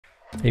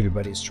Hey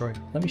everybody, it's Troy.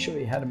 Let me show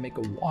you how to make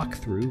a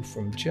walkthrough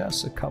from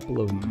just a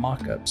couple of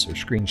mock-ups or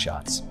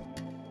screenshots.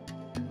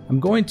 I'm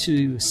going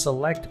to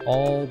select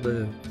all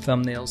the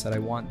thumbnails that I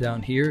want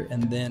down here,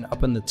 and then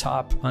up in the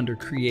top under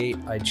Create,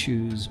 I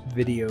choose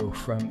Video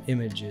from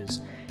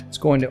Images. It's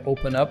going to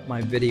open up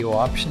my video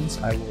options.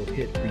 I will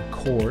hit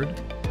Record,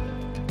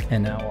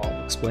 and now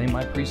I'll explain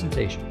my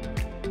presentation.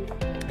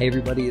 Hey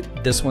everybody,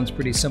 this one's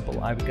pretty simple.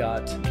 We've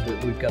got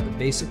the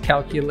basic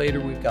calculator,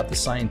 we've got the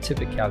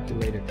scientific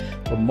calculator.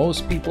 What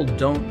most people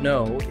don't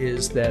know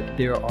is that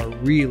there are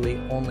really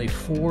only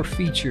 4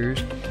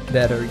 features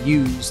that are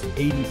used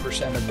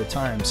 80% of the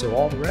time. So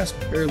all the rest,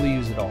 barely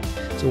use it all.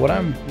 So what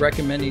I'm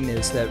recommending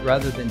is that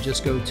rather than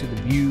just go to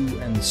the View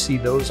and see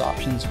those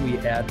options, we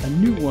add a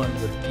new one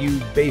with View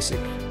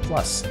Basic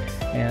Plus,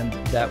 and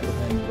that will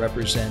then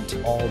represent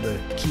all the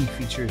key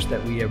features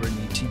that we ever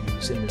need to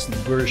use in this new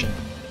version.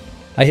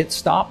 I hit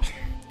stop,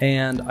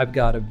 and I've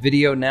got a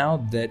video now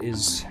that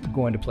is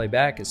going to play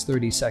back. It's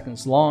 30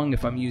 seconds long.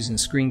 If I'm using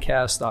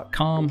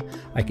screencast.com,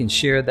 I can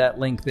share that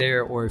link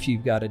there, or if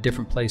you've got a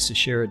different place to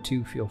share it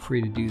to, feel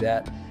free to do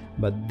that.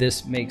 But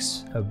this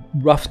makes a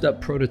roughed up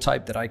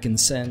prototype that I can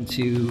send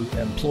to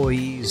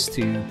employees,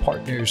 to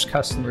partners,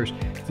 customers,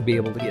 to be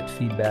able to get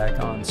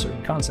feedback on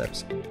certain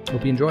concepts.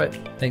 Hope you enjoy it.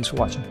 Thanks for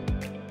watching.